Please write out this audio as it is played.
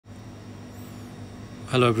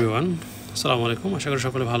Hello everyone, আসসালামু আলাইকুম। আশা করি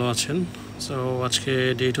সকলে ভালো আছেন। সো আজকে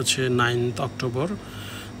ডেট হচ্ছে 9 অক্টোবর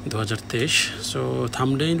 2023। সো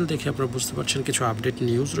থাম্বনেইল দেখে আপনারা বুঝতে পারছেন কিছু আপডেট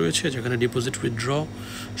নিউজ রয়েছে, যেখানে ডিপোজিট উইথড্র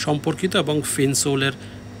সম্পর্কিত এবং ফিনসোলের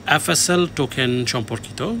FSL টোকেন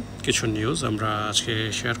সম্পর্কিত কিছু নিউজ আমরা আজকে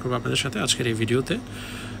শেয়ার করবো আপনাদের সাথে আজকের এই ভিডিওতে।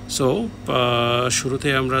 সো শুরুতে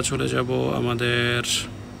আমরা চলে যাব আমাদের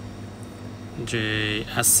যে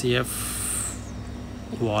SCF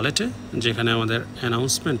ওয়ালেটে, যেখানে আমাদের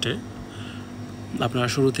অ্যানাউন্সমেন্টে আপনারা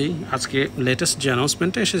শুরুতেই আজকে লেটেস্ট যে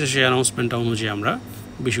অ্যানাউন্সমেন্টটা এসেছে সেই অ্যানাউন্সমেন্টটা অনুযায়ী আমরা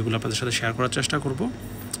বিষয়গুলো আপনাদের সাথে শেয়ার করার চেষ্টা করব।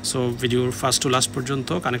 সো ভিডিওর ফার্স্ট টু লাস্ট পর্যন্ত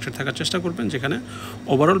কানেক্টেড থাকার চেষ্টা করবেন, যেখানে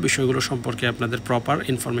ওভারঅল বিষয়গুলো সম্পর্কে আপনাদের প্রপার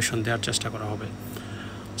ইনফরমেশন দেওয়ার চেষ্টা করা হবে।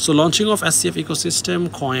 So launching of SCF ecosystem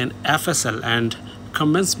coin FSL and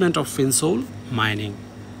commencement of ফিনসোল mining.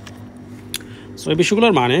 So এই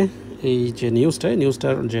বিষয়গুলোর মানে এই যে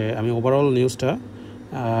নিউজটার যে আমি ওভারঅল নিউজটা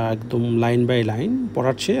একদম লাইন বাই লাইন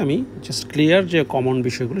পড়ার চেয়ে আমি জাস্ট ক্লিয়ার যে কমন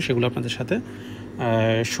বিষয়গুলো সেগুলো আপনাদের সাথে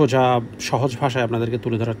সোজা সহজ ভাষায় আপনাদেরকে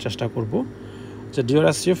তুলে ধরার চেষ্টা করব। যে deer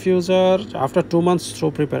SCF user, after 2 months throw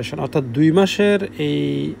preparation, অর্থাৎ 2 মাসের এই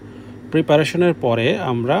প্রিপারেশনের পরে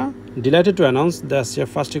আমরা delighted to announce the SCF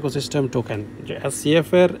first ecosystem token. যে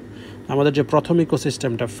SCF-এর আমাদের যে প্রথম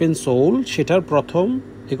ইকোসিস্টেমটা ফিনসোল, সেটার প্রথম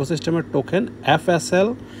ইকোসিস্টেমের টোকেন FSL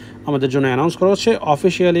আমাদের জন্য অ্যানাউন্স করা হচ্ছে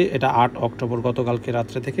অফিসিয়ালি। এটা 8 অক্টোবর গতকালকে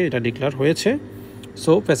রাত্রে থেকে এটা ডিক্লেয়ার হয়েছে,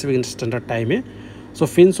 সো প্যাসিফিক স্ট্যান্ডার্ড টাইমে। সো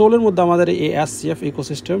ফিনসোলের মধ্যে আমাদের এই SCF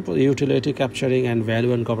ecosystem utility capturing and value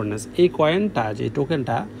and governance, এই কয়েনটা যে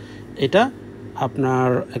টোকেনটা, এটা আপনার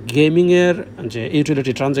গেমিংয়ের যে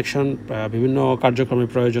ইউটিলিটি ট্রানজ্যাকশন বিভিন্ন কার্যক্রমের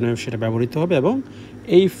প্রয়োজনে সেটা ব্যবহৃত হবে, এবং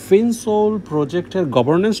এই ফিনসোল প্রজেক্টের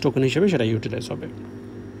গভর্নেন্স টোকেন হিসেবে সেটা ইউটিলাইজ হবে।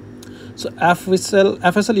 সো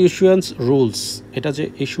FSL ইস্যুয়েন্স রুলস, এটা যে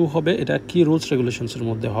ইস্যু হবে এটা কি রুলস রেগুলেশনসের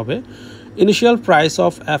মধ্যে হবে। Initial price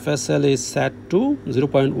of FSL is set two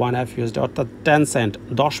 0.1 FUSD, অর্থাৎ 10 সেন্ট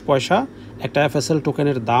 10 পয়সা একটা FSL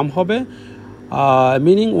টোকেনের দাম হবে।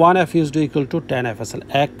 Meaning 1 FUSD equal to 10 FSL,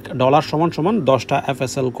 $1 সমান 10টা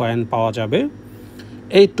FSL কয়েন পাওয়া যাবে।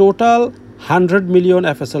 এই total 100 million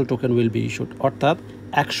FSL token will be issued, অর্থাৎ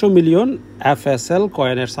 100 মিলিয়ন FSL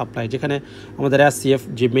কয়েনের সাপ্লাই, যেখানে আমাদের SCF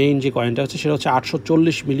যে মেইন যে কয়েনটা হচ্ছে সেটা হচ্ছে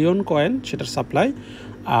 840 মিলিয়ন কয়েন, সেটার সাপ্লাই।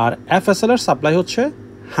 আর FSL এর সাপ্লাই হচ্ছে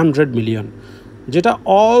 100 মিলিয়ন, যেটা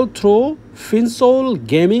অল থ্রু ফিনসোল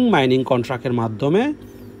গেমিং মাইনিং কন্ট্রাক্টের মাধ্যমে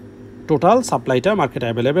টোটাল সাপ্লাইটা মার্কেটে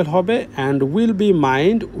অ্যাভেলেবেল হবে and will be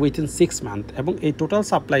mind within 6 month. এবং এই টোটাল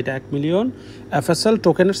সাপ্লাইটা 1 মিলিয়ন FSL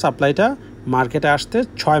টোকেনের সাপ্লাইটা মার্কেটে আসতে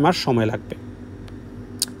 6 মাস সময় লাগবে।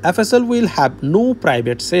 FSL will have no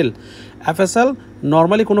private sale. FSL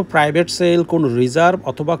normally কোনো প্রাইভেট সেল, কোনো রিজার্ভ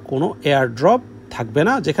অথবা কোনো এয়ারড্রপ থাকবে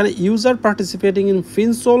না, যেখানে user participating in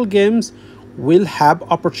ফিনসোল games will have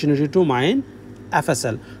opportunity to mine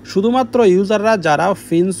FSL। শুধুমাত্র ইউজাররা যারা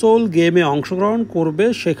ফিনসোল গেমে অংশগ্রহণ করবে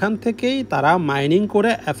সেখান থেকেই তারা মাইনিং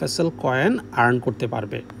করে FSL কয়েন আর্ন করতে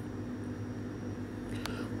পারবে।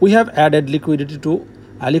 We have added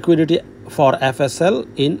liquidity for FSL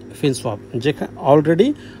in ফিনসোয়াপ, যেখানে অলরেডি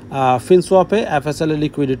ফিনসোয়াপে FSL এর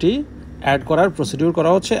লিকুইডিটি অ্যাড করার প্রসিডিউর করা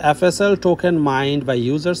হচ্ছে। FSL token mind by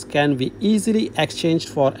users can be easily exchanged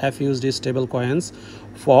for FUSD stable coins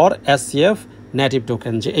for SCF native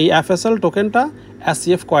token. যে এই FSL টোকেনটা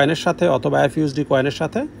SCF কয়েনের সাথে অথবা FUSD কয়েনের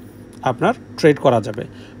সাথে আপনার ট্রেড করা যাবে।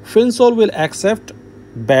 ফিনসোল will accept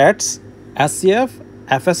bats, SCF,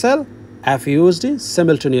 FSL, FUSD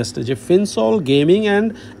সিমিলটেনিয়াসলি। যে ফিনসোল গেমিং অ্যান্ড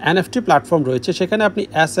NFT প্ল্যাটফর্ম রয়েছে, সেখানে আপনি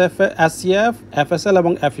SCF, FSL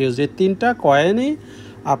এবং FUSD তিনটা কয়েনই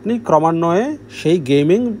আপনি ক্রমান্বয়ে সেই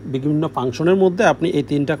গেমিং বিভিন্ন ফাংশনের মধ্যে আপনি এই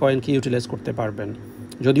তিনটা কয়েনকে ইউটিলাইজ করতে পারবেন।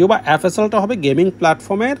 যদিও বা FSLটা হবে গেমিং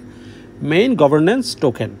প্ল্যাটফর্মের মেইন গভর্নেন্স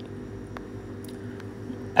টোকেন।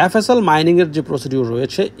 FSL মাইনিংয়ের যে প্রসিডিউর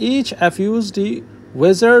রয়েছে, each FUSD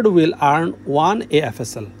ওয়েজার্ড will earn 1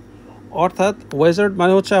 AFSL, অর্থাৎ ওয়েজার্ড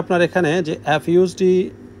মানে হচ্ছে আপনার এখানে যে FUSD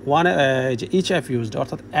যে ইচ FUSD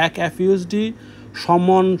অর্থাৎ এক FUSD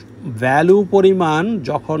সমান ভ্যালু পরিমাণ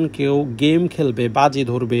যখন কেউ গেম খেলবে, বাজি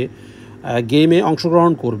ধরবে, গেমে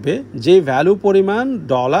অংশগ্রহণ করবে, যে ভ্যালু পরিমাণ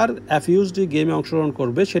ডলার FUSD গেমে অংশগ্রহণ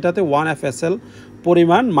করবে সেটাতে 1 FSL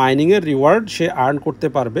পরিমাণ মাইনিংয়ের রিওয়ার্ড সে আর্ন করতে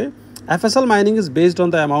পারবে। FSL mining is based on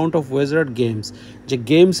the amount of ওয়েজার্ড games, যে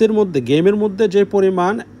গেমের মধ্যে যে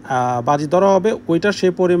পরিমাণ বাজি ধরা হবে ওইটা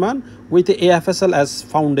সেই পরিমাণ with AFSL as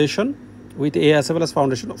foundation,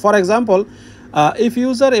 for example if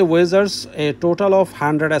user ওয়েজার্স A total of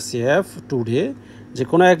 100 SCF today, যে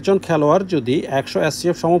কোনো একজন খেলোয়াড় যদি 100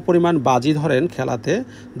 SCF সমপরিমাণ বাজি ধরেন খেলাতে,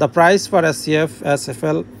 the price for SCF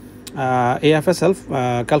AFSL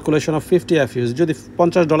calculation of 50 FUSD, যদি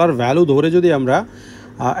 $50 ভ্যালু ধরে যদি আমরা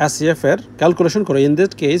SCF এর ক্যালকুলেশন করে। In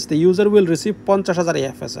that case the user will receive 50,000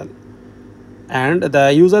 AFSL and the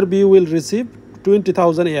user B will receive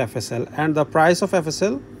 20,000 AFSL and the price of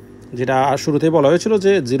FSL যেটা শুরুতেই বলা হয়েছিল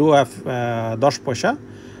যে 10 পয়সা,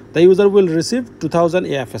 the user will receive 2000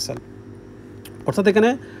 AFSL। অর্থাৎ এখানে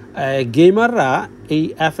গেমাররা এই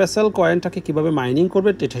FSL কয়েনটাকে কীভাবে মাইনিং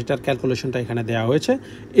করবে সেটার ক্যালকুলেশনটা এখানে দেওয়া হয়েছে।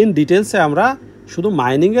 ইন ডিটেলসে আমরা শুধু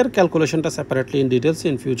মাইনিংয়ের ক্যালকুলেশনটা সেপারেটলি ইন ডিটেলস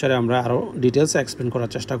ইন ফিউচারে আমরা আরও ডিটেলসে এক্সপ্লেন করার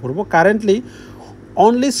চেষ্টা করব। Currently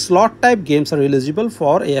only slot type games are eligible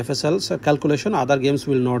for AFSL calculation, other games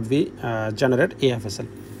will not be generate AFSL।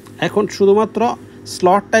 এখন শুধুমাত্র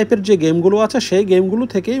স্লট টাইপের যে গেমগুলো আছে সেই গেমগুলো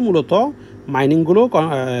থেকেই মূলত মাইনিংগুলো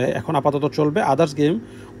এখন আপাতত চলবে, others game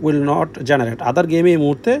will not generate. আদার গেমে এই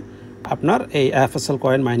মুহূর্তে আপনার এই FSL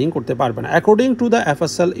কয়েন মাইনিং করতে পারবে না। According to the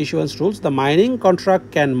FSL issuance rules the mining contract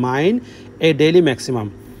can mine A daily maximum,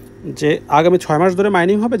 যে আগামী 6 মাস ধরে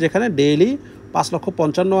মাইনিং হবে, যেখানে ডেইলি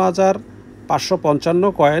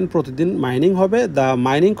 5,55,555 কয়েন প্রতিদিন মাইনিং হবে। The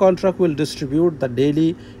mining contract will distribute the daily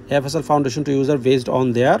FSL foundation two user based on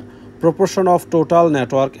their proportion of total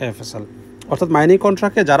network FSL। অর্থাৎ mining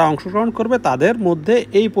কন্ট্রাক্টে যারা অংশগ্রহণ করবে তাদের মধ্যে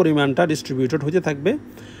এই পরিমাণটা ডিস্ট্রিবিউটেড হতে থাকবে।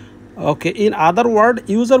 ওকে, in other word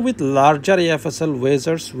user with larger AFSL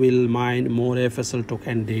ওয়েজার্স will mine more AFSL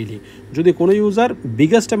token daily. যদি কোনো ইউজার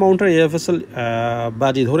বিগেস্ট অ্যামাউন্টের AFSL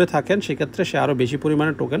বাজি ধরে থাকেন সেক্ষেত্রে সে আরও বেশি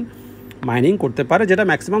পরিমাণে টোকেন মাইনিং করতে পারে, যেটা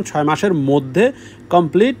ম্যাক্সিমাম 6 মাসের মধ্যে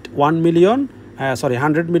complete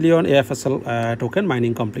 100 million AFSL token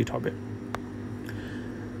mining complete হবে।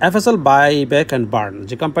 FSL buyback and burn,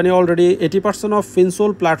 যে company already 80% of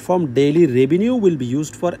ফিনসোল platform daily revenue will be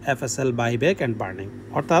used for FSL buyback and burning.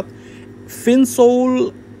 অর্থাৎ ফিনসোল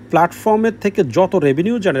প্ল্যাটফর্মের থেকে যত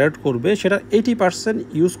রেভিনিউ জেনারেট করবে সেটার 80%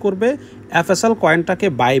 ইউজ করবে FSL কয়েনটাকে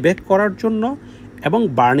বাইব্যাক করার জন্য এবং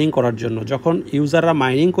বার্নিং করার জন্য। যখন ইউজাররা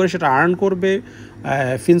মাইনিং করে সেটা আর্ন করবে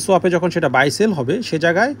ফিনসোয়াপে, যখন সেটা বাই সেল হবে সে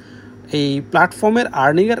জায়গায় এই প্ল্যাটফর্মের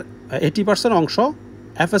আর্নিংয়ের 80% অংশ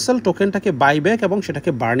FSL টোকেনটাকে বাইব্যাক এবং সেটাকে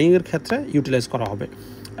বার্নিংয়ের ক্ষেত্রে ইউটিলাইজ করা হবে।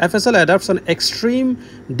 FSL adopts an extreme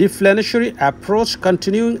deflationary approach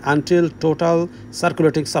continuing until total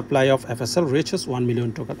circulating supply of FSL reaches 1 million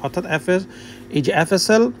token। অর্থাৎ এই যে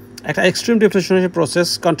FSL একটা এক্সট্রিম ডিফ্লেশনারি প্রসেস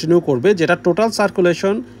কন্টিনিউ করবে, যেটা টোটাল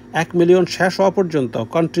সার্কুলেশন 1 মিলিয়ন শেষ হওয়া পর্যন্ত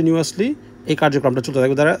কন্টিনিউয়াসলি এই কার্যক্রমটা চলতে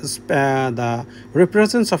থাকবে। The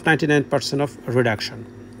represents of 99% of reduction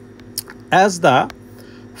as the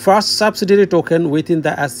first subsidiary token within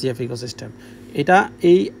the SCF ecosystem. এটা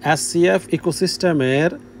এই SCF ইকোসিস্টেমের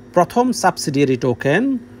প্রথম সাবসিডিয়ারি টোকেন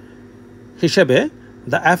হিসেবে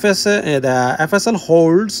the FSL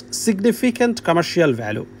holds significant commercial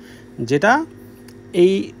value, যেটা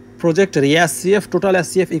এই প্রজেক্টের টোটাল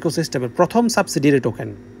SCF ইকোসিস্টেমের প্রথম সাবসিডিয়ারি টোকেন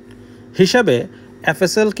হিসেবে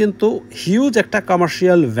FSL কিন্তু হিউজ একটা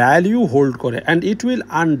কমার্শিয়াল ভ্যালু হোল্ড করে। অ্যান্ড ইট উইল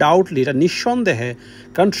আনডাউটলি, এটা নিঃসন্দেহে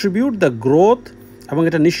কন্ট্রিবিউট দ্য গ্রোথ, এবং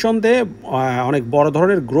এটা নিঃসন্দেহে অনেক বড়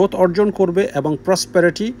ধরনের গ্রোথ অর্জন করবে এবং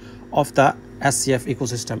prosperity of the SCF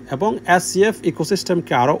ecosystem, এবং SCF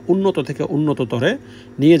ইকোসিস্টেমকে আরও উন্নত থেকে উন্নততরে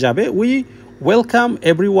নিয়ে যাবে। We welcome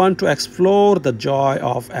everyone to explore the joy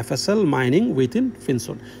of FSL mining within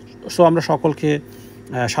ফিনসোল। So আমরা সকলকে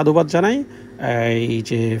সাধুবাদ জানাই এই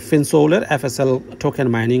যে ফিনসোলের FSL টোকেন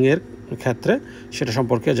মাইনিংয়ের ক্ষেত্রে সেটা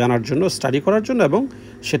সম্পর্কে জানার জন্য, স্টাডি করার জন্য এবং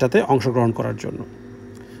সেটাতে অংশগ্রহণ করার জন্য।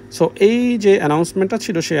 সো এই যে অ্যানাউন্সমেন্টটা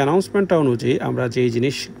ছিল সেই অ্যানাউন্সমেন্টটা অনুযায়ী আমরা যেই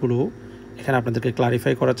জিনিসগুলো এখানে আপনাদেরকে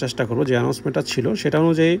ক্লারিফাই করার চেষ্টা করব, যে অ্যানাউন্সমেন্টটা ছিল সেটা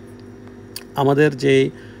অনুযায়ী আমাদের যে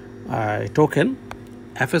টোকেন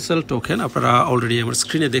FSL টোকেন আপনারা অলরেডি আমার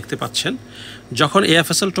স্ক্রিনে দেখতে পাচ্ছেন, যখন এই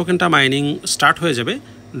FSL টোকেনটা মাইনিং স্টার্ট হয়ে যাবে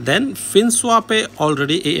দেন ফিনসোয়াপে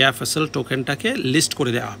অলরেডি এই FSL টোকেনটাকে লিস্ট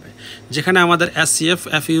করে দেওয়া হবে, যেখানে আমাদের SCF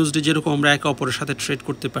FUSD যেরকম আমরা একে অপরের সাথে ট্রেড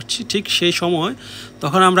করতে পারছি, ঠিক সেই সময়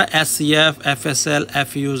তখন আমরা SCF FSL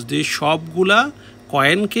FUSD সবগুলা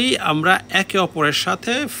কয়েনকেই আমরা একে অপরের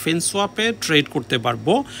সাথে ফিনসোয়াপে ট্রেড করতে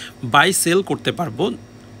পারবো, বাই সেল করতে পারবো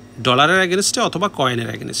ডলারের এগেনস্টে অথবা কয়েনের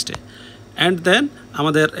এগেনস্টে। অ্যান্ড দেন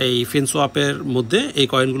আমাদের এই ফিনসোয়াপের মধ্যে এই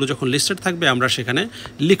কয়েনগুলো যখন লিস্টেড থাকবে আমরা সেখানে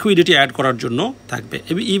লিকুইডিটি অ্যাড করার জন্য থাকবে।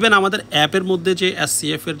 ইভেন আমাদের অ্যাপের মধ্যে যে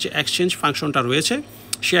SCF এর যে এক্সচেঞ্জ ফাংশনটা রয়েছে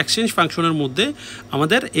সেই এক্সচেঞ্জ ফাংশনের মধ্যে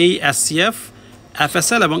আমাদের এই SCF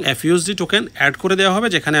FSL এবং FUSD টোকেন অ্যাড করে দেওয়া হবে,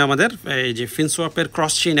 যেখানে আমাদের এই যে ফিনসোয়াপের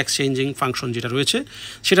ক্রস চেইন এক্সচেঞ্জিং ফাংশন যেটা রয়েছে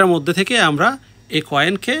সেটার মধ্যে থেকে আমরা এই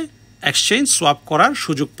কয়েনকে এক্সচেঞ্জ সোয়াপ করার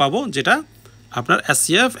সুযোগ পাবো, যেটা আপনার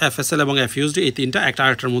SCF FSL এবং FUSD এই তিনটা একটা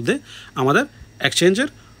আরেকটার মধ্যে আমাদের এক্সচেঞ্জের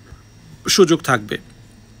সুযোগ থাকবে।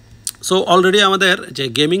 সো অলরেডি আমাদের যে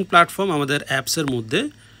গেমিং প্ল্যাটফর্ম আমাদের অ্যাপসের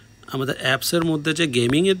মধ্যে যে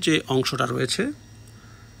গেমিংয়ের যে অংশটা রয়েছে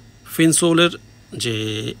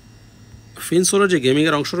ফিনসোলের যে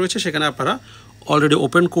গেমিংয়ের অংশ রয়েছে সেখানে আপনারা অলরেডি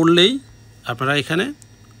ওপেন করলেই আপনারা এখানে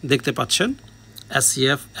দেখতে পাচ্ছেন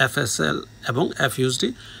SCF, FSL এবং FUSD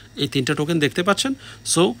এই তিনটা টোকেন দেখতে পাচ্ছেন।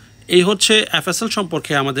 সো এই হচ্ছে FSL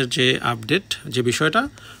সম্পর্কে আমাদের যে আপডেট, যে বিষয়টা।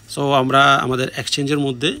 সো আমরা আমাদের এক্সচেঞ্জের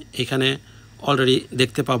মধ্যে এখানে অলরেডি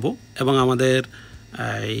দেখতে পাবো এবং আমাদের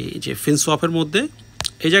এই যে ফিনসোয়াপের মধ্যে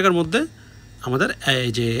এই জায়গার মধ্যে আমাদের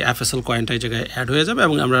এই যে FSL কয়েনটা এই জায়গায় অ্যাড হয়ে যাবে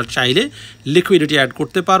এবং আমরা চাইলে লিকুইডিটি অ্যাড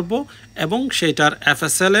করতে পারবো এবং সেটার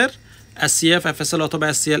FSL এর SCF, FSL অথবা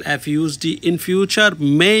SCL, FUSD in future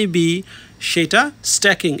maybe সেটা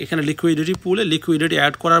স্ট্যাকিং, এখানে লিকুইডিটি পুলে লিকুইডিটি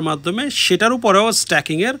অ্যাড করার মাধ্যমে সেটার উপরেও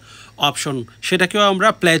স্ট্যাকিংয়ের অপশন, সেটাকেও আমরা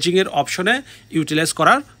প্লেজিংয়ের অপশনে ইউটিলাইজ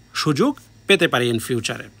করার সুযোগ পেতে পারি ইন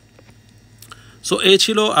ফিউচারে। সো এই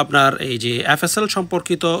ছিল আপনার এই যে FSL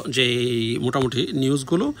সম্পর্কিত যে মোটামুটি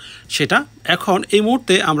নিউজগুলো সেটা। এখন এই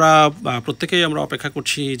মুহূর্তে আমরা প্রত্যেকেই আমরা অপেক্ষা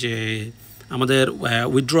করছি যে আমাদের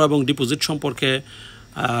উইথড্র এবং ডিপোজিট সম্পর্কে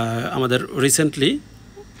আমাদের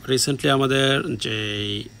রিসেন্টলি আমাদের যে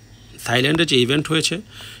থাইল্যান্ডে যে ইভেন্ট হয়েছে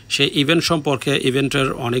সেই ইভেন্ট সম্পর্কে, ইভেন্টের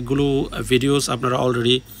অনেকগুলো ভিডিওস আপনারা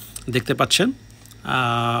অলরেডি দেখতে পাচ্ছেন।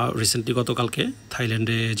 রিসেন্টলি গতকালকে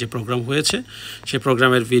থাইল্যান্ডে যে প্রোগ্রাম হয়েছে সেই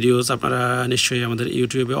প্রোগ্রামের ভিডিওস আপনারা নিশ্চয়ই আমাদের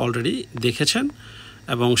ইউটিউবে অলরেডি দেখেছেন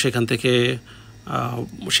এবং সেখান থেকে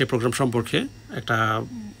সেই প্রোগ্রাম সম্পর্কে একটা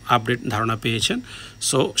আপডেট ধারণা পেয়েছেন।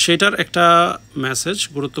 সো সেটার একটা মেসেজ,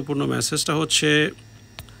 গুরুত্বপূর্ণ মেসেজটা হচ্ছে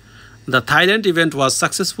the Thailand event was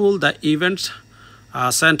successful, the event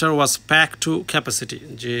centre was pack two capacity,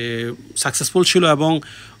 যে সাকসেসফুল ছিল এবং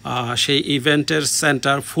সেই ইভেন্টের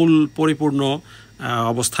সেন্টার ফুল পরিপূর্ণ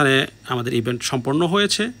অবস্থানে আমাদের ইভেন্ট সম্পন্ন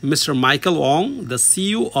হয়েছে। Mister Michael Wong, the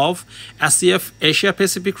CEO of SCF Asia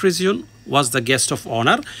Pacific region was the guest of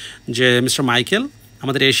honour, যে মিস্টার মাইকেল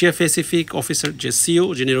আমাদের এশিয়া প্যাসিফিক অফিসের যে সিইও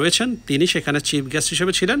যিনি রয়েছেন তিনি সেখানে চিফ গেস্ট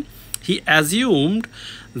হিসেবে ছিলেন। He assumed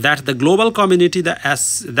that the global community,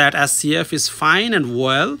 that SCF is fine and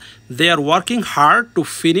well. They are working hard to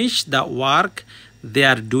finish the work they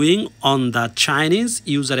are doing on the Chinese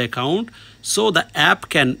user account so the app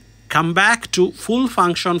can come back to full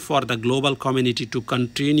function for the global community to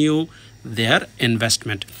continue their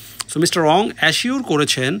investment. So Mr. Wong assure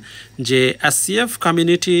করেছেন যে SCF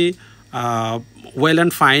community well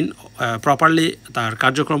and fine properly তার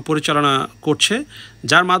কার্যক্রম পরিচালনা করছে,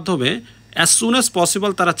 যার মাধ্যমে as soon as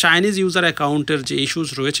possible তারা Chinese user অ্যাকাউন্টের যে ইস্যুস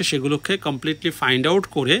রয়েছে সেগুলোকে কমপ্লিটলি ফাইন্ড আউট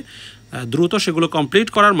করে দ্রুত সেগুলো কমপ্লিট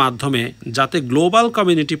করার মাধ্যমে যাতে গ্লোবাল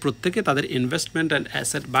কমিউনিটি প্রত্যেকে তাদের ইনভেস্টমেন্ট অ্যান্ড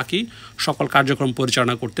অ্যাসেট বাকি সকল কার্যক্রম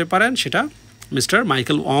পরিচালনা করতে পারেন, সেটা মিস্টার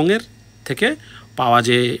মাইকেল ওয়ংয়ের থেকে পাওয়া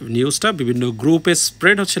যে নিউজটা বিভিন্ন গ্রুপে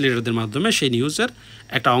স্প্রেড হচ্ছে লিডারদের মাধ্যমে, সেই নিউজের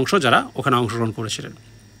একটা অংশ যারা ওখানে অংশগ্রহণ করেছিলেন।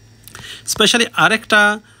 স্পেশালি আরেকটা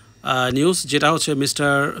নিউজ যেটা হচ্ছে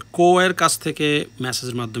মিস্টার কোয়ের কাছ থেকে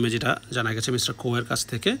মেসেজের মাধ্যমে যেটা জানা গেছে মিস্টার কোয়ের কাছ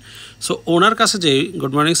থেকে। সো ওনার কাছে যে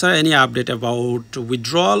good morning sir, any update about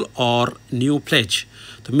withdrawal or new plays?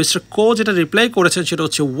 তো মিস্টার কো যেটা রিপ্লাই করেছেন সেটা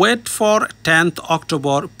হচ্ছে wait for 10th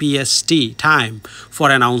October PST time for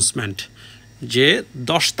announcement, যে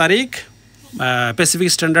 10 তারিখ প্যাসিফিক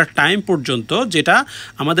স্ট্যান্ডার্ড টাইম পর্যন্ত, যেটা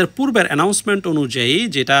আমাদের পূর্বের অ্যানাউন্সমেন্ট অনুযায়ী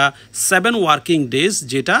যেটা 7 ওয়ার্কিং ডেজ,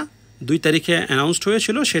 যেটা 2 তারিখে অ্যানাউন্সড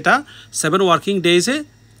হয়েছিল সেটা 7 ওয়ার্কিং ডেজে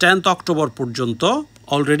 10th October পর্যন্ত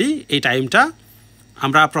অলরেডি এই টাইমটা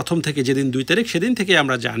আমরা প্রথম থেকে যেদিন 2 তারিখ সেদিন থেকে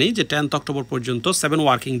আমরা জানি যে 10th October পর্যন্ত 7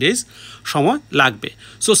 ওয়ার্কিং ডেজ সময় লাগবে।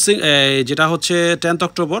 সো যেটা হচ্ছে 10th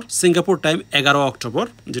October Singapore time 11 October,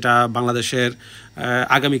 যেটা বাংলাদেশের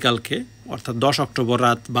আগামীকালকে অর্থাৎ 10 অক্টোবর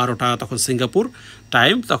রাত 12টা তখন সিঙ্গাপুর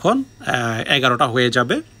টাইম, তখন 11টা হয়ে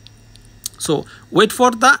যাবে। So wait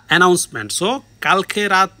for the announcement. So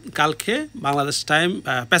কালকে Bangladesh time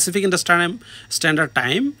Pacific standard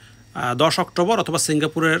time 10 October অথবা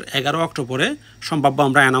সিঙ্গাপুরের 11 অক্টোবরে সম্ভাব্য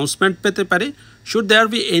আমরা অ্যানাউন্সমেন্ট পেতে পারি। Should there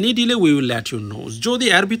B any delay we will late you know. যদি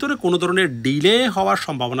এর ভিতরে কোনো ধরনের ডিলে হওয়ার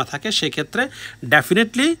সম্ভাবনা থাকে সেক্ষেত্রে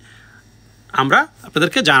ডেফিনেটলি আমরা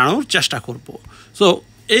আপনাদেরকে জানানোর চেষ্টা করব। সো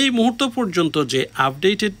এই মুহূর্ত পর্যন্ত যে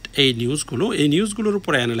আপডেটেড এই নিউজগুলোর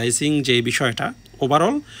উপরে অ্যানালাইজিং যে বিষয়টা,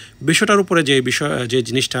 ওভারঅল বিষয়টার উপরে যে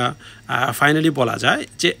জিনিসটা ফাইনালি বলা যায়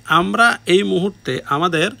যে আমরা এই মুহূর্তে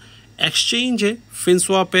আমাদের এক্সচেঞ্জে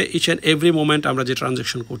ফিনসোয়াপে ইচ অ্যান্ড এভরি মোমেন্ট আমরা যে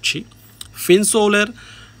ট্রানজ্যাকশন করছি, ফিনসোলের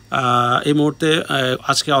এই মুহূর্তে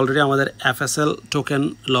আজকে অলরেডি আমাদের FSL টোকেন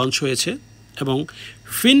লঞ্চ হয়েছে এবং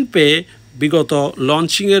ফিনপে বিগত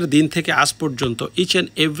লঞ্চিংয়ের দিন থেকে আজ পর্যন্ত ইচ অ্যান্ড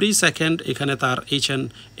এভরি সেকেন্ড এখানে তার ইচ অ্যান্ড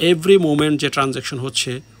এভরি মোমেন্ট যে ট্রানজ্যাকশন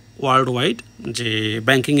হচ্ছে ওয়ার্ল্ড ওয়াইড, যে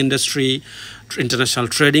banking industry, international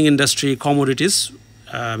trading industry, commodities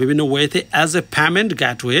বিভিন্ন ওয়েতে as a payment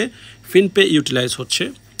gateway ফিনপে utilise হচ্ছে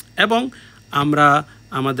এবং আমরা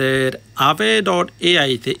আমাদের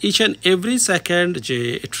aave.ai-তে ইচ অ্যান্ড এভরি সেকেন্ড যে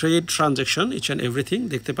trade transaction each and everything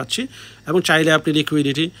দেখতে পাচ্ছি, এবং চাইলে আপনি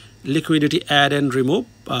লিকুইডিটি অ্যাড অ্যান্ড রিমুভ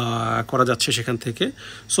করা যাচ্ছে সেখান থেকে।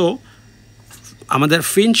 সো আমাদের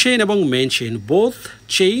ফিন চেইন এবং মেইন চেইন বোথ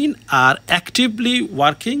চেইন আর অ্যাক্টিভলি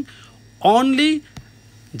ওয়ার্কিং। অনলি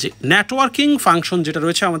যে নেটওয়ার্কিং ফাংশন যেটা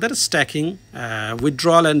রয়েছে আমাদের স্ট্যাকিং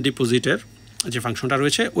উইথড্রয়াল অ্যান্ড ডিপোজিটের যে ফাংশনটা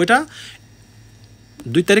রয়েছে, ওইটা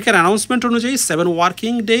 2 তারিখের অ্যানাউন্সমেন্ট অনুযায়ী 7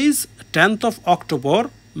 working days 10th of October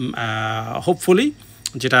hopefully,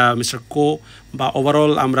 যেটা মিস্টার কো বা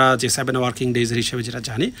ওভারঅল আমরা যে 7 ওয়ার্কিং ডেজের হিসেবে যেটা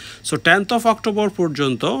জানি। সো 10th of October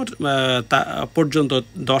পর্যন্ত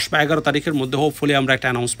 10 বা 11 তারিখের মধ্যে হোপফুলি আমরা একটা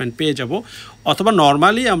অ্যানাউন্সমেন্ট পেয়ে যাব, অথবা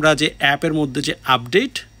নর্মালি আমরা যে অ্যাপের মধ্যে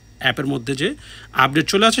যে আপডেট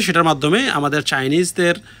চলে আছে সেটার মাধ্যমে আমাদের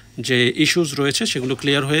চাইনিজদের যে ইস্যুস রয়েছে সেগুলো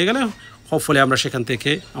ক্লিয়ার হয়ে গেলে হোপফুলি আমরা সেখান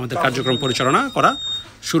থেকে আমাদের কার্যক্রম পরিচালনা করা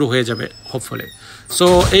শুরু হয়ে যাবে হোপফুলি। সো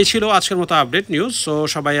এই ছিল আজকের মতো আপডেট নিউজ। সো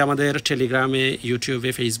সবাই আমাদের টেলিগ্রামে, ইউটিউবে,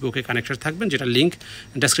 ফেসবুকে কানেক্টেড থাকবেন, যেটা লিঙ্ক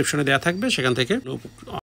ডেসক্রিপশনে দেওয়া থাকবে, সেখান থেকে